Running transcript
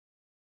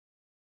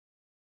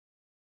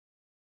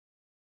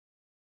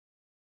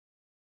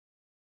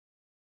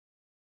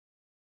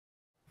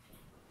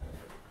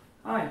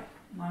Hi,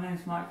 my name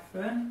is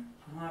Fearn,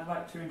 and I'd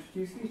like to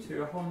introduce you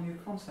to a whole new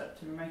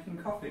concept in making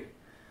coffee,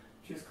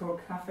 which is called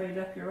Caffe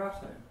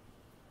Depurato.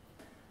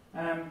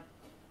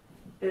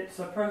 It's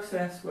a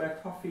process where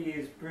coffee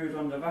is brewed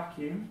under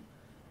vacuum,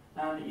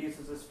 and it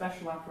uses a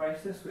special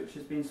apparatus which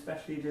has been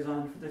specially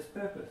designed for this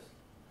purpose.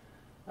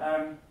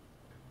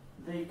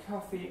 The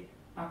coffee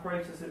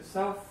apparatus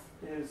itself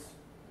has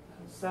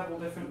several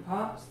different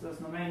parts. There's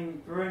the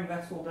main brewing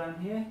vessel down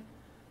here,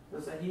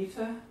 there's a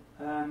heater.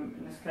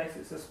 In this case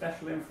it's a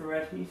special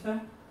infrared heater.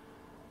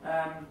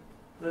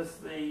 There's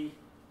the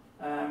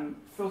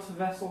filter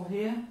vessel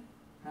here,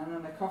 and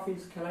then the coffee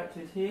is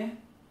collected here.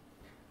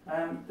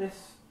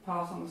 This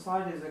part on the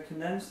side is a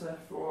condenser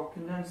for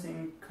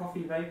condensing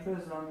coffee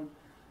vapours and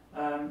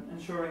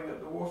ensuring that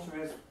the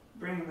water is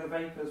bringing the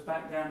vapours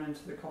back down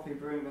into the coffee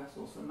brewing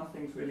vessel, so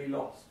nothing's really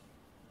lost.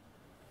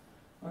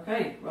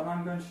 Okay, well,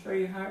 I'm going to show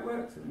you how it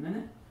works in a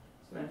minute,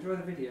 so enjoy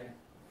the video.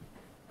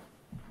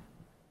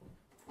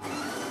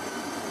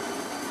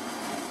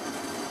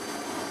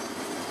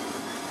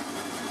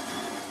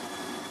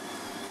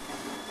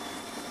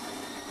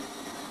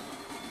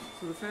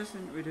 So the first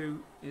thing that we do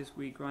is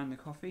we grind the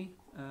coffee.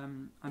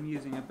 I'm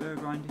using a burr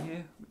grinder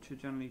here, which are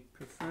generally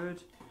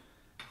preferred.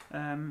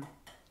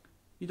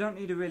 You don't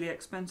need a really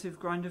expensive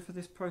grinder for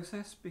this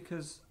process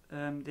because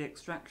the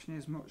extraction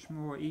is much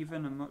more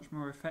even and much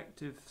more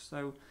effective,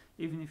 so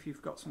even if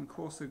you've got some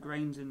coarser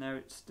grains in there,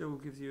 it still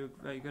gives you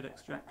a very good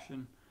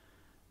extraction.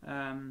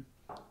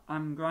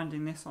 I'm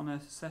grinding this on a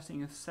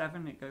setting of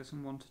 7, it goes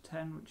from 1 to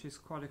 10, which is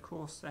quite a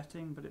coarse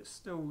setting, but it's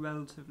still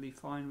relatively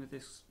fine with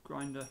this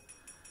grinder.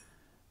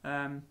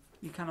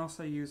 You can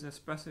also use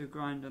espresso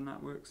grind, and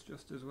that works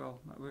just as well.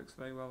 That works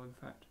very well, in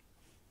fact.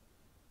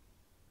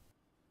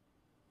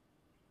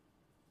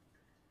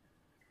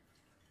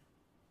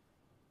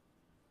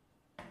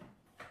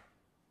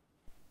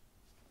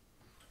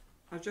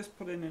 I've just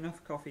put in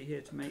enough coffee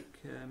here to make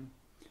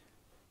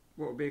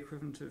what would be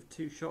equivalent of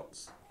 2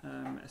 shots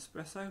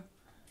espresso.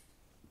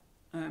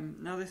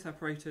 Now this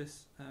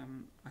apparatus,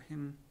 I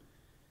can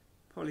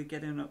probably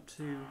get in up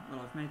to,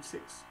 well, I've made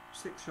six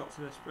shots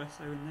of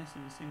espresso in this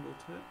in a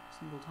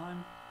single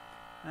time,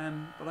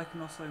 but I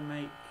can also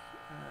make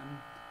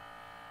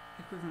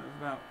equivalent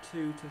of about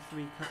 2 to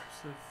 3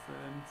 cups of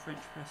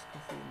French press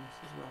coffee in this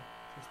as well,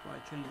 just by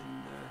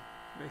changing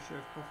the ratio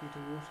of coffee to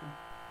water.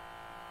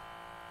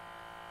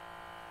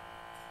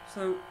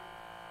 So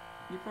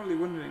you're probably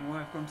wondering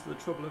why I've gone to the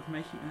trouble of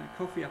making a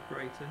coffee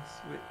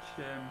apparatus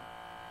which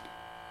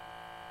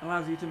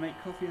allows you to make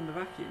coffee in the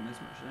vacuum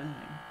as much as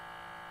anything.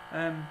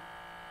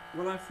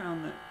 Well, I've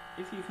found that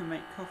if you can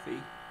make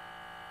coffee,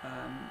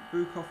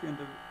 brew coffee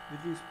under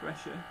reduced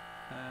pressure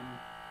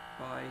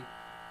by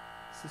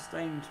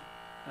sustained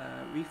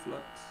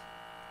reflux,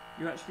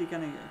 you're actually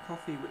getting a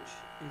coffee which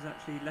is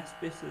actually less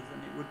bitter than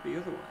it would be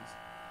otherwise.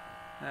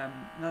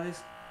 Now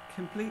this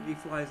completely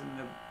flies in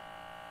the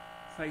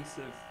face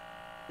of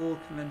all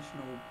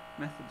conventional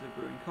methods of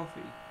brewing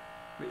coffee,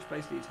 which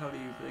basically tell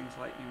you things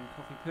like in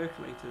coffee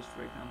percolators,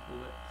 for example,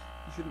 that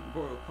you shouldn't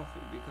boil coffee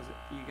because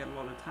you get a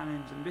lot of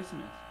tannins and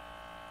bitterness.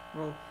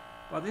 Well,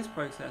 by this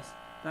process,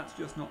 that's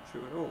just not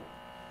true at all.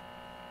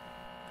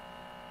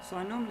 So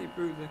I normally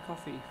brew the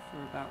coffee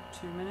for about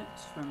 2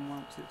 minutes from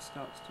once it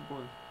starts to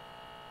boil.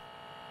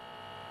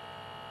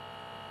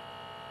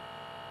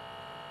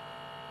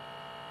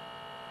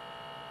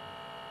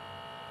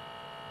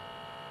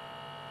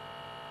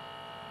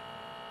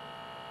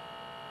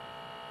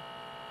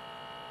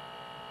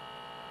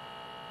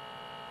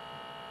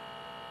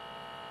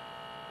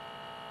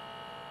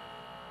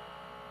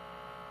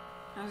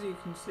 As you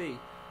can see,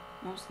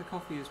 once the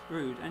coffee is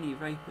brewed, any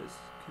vapours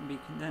can be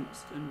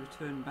condensed and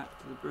returned back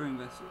to the brewing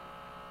vessel.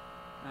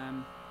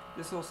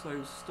 This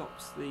also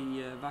stops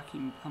the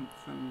vacuum pump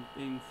from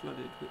being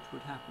flooded, which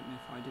would happen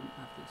if I didn't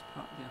have this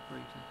part of the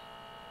apparatus.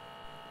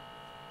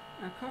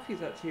 Now, coffee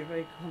is actually a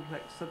very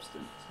complex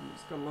substance, and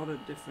it's got a lot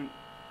of different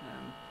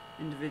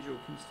individual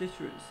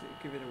constituents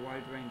that give it a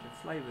wide range of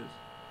flavours.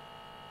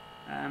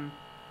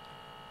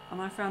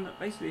 And I found that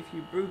basically if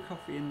you brew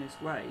coffee in this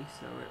way,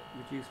 so at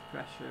reduced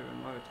pressure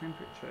and lower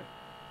temperature,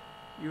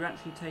 you're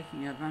actually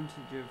taking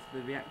advantage of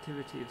the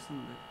reactivity of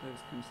some of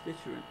those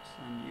constituents,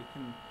 and you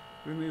can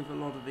remove a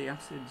lot of the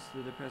acids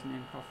that are present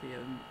in coffee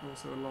and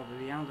also a lot of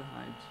the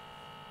aldehydes.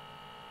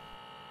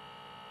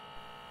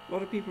 A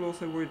lot of people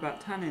also worry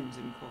about tannins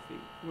in coffee.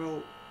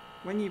 Well,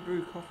 when you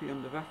brew coffee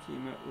under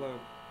vacuum at low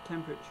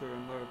temperature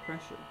and lower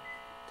pressure,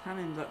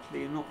 tannins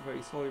actually are not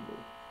very soluble.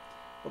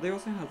 But they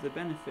also have the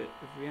benefit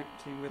of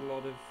reacting with a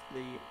lot of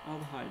the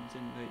aldehydes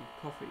in the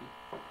coffee.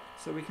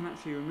 So we can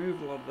actually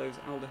remove a lot of those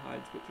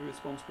aldehydes which are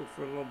responsible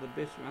for a lot of the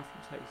bitter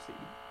aftertaste that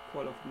you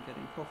quite often get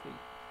in coffee.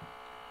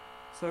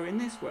 So in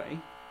this way,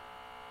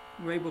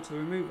 we're able to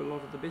remove a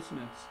lot of the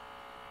bitterness.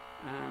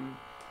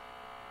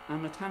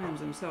 And the tannins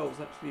themselves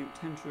actually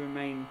tend to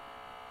remain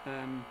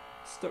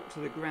stuck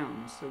to the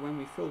ground, so when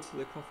we filter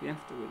the coffee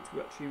afterwards,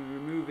 we're actually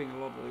removing a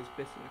lot of those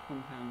bitter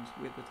compounds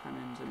with the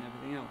tannins and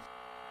everything else.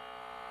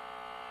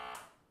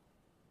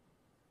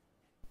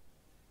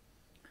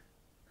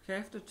 Okay,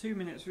 after 2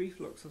 minutes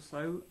reflux or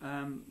so,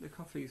 the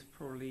coffee is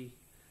probably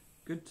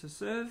good to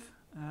serve.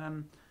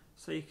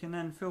 So you can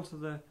then filter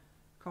the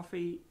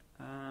coffee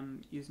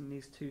using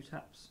these 2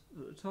 taps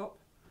at the top.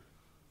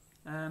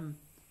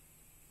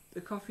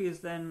 The coffee is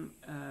then,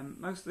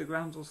 most of the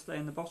grounds will stay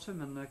in the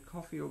bottom and the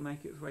coffee will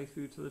make its way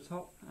through to the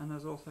top, and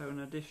there's also an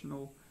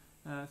additional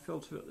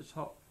filter at the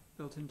top,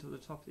 built into the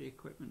top of the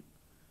equipment.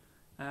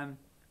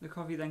 The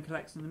coffee then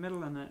collects in the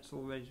middle and then it's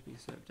all ready to be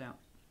served out.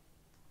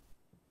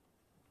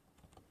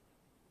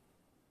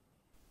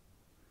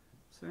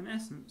 So in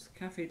essence,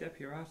 Caffe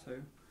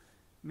Depurato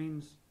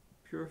means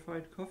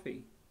purified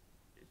coffee.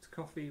 It's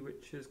coffee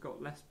which has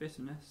got less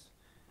bitterness,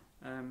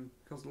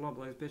 because a lot of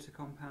those bitter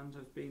compounds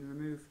have been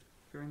removed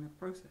during the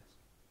process.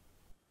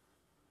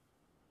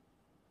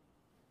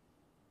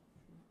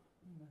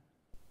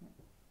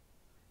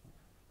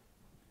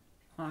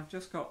 I've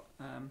just got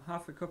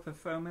half a cup of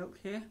faux milk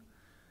here,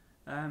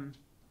 and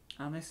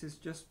this is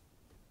just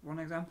one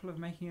example of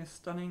making a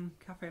stunning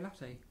cafe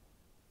latte.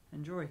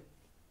 Enjoy!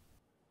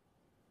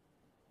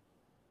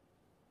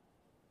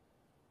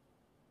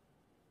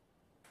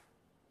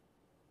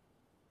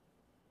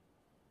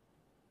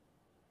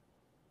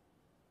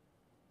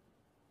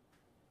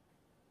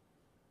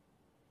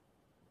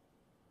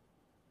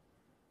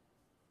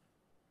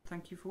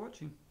 Thank you for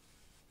watching.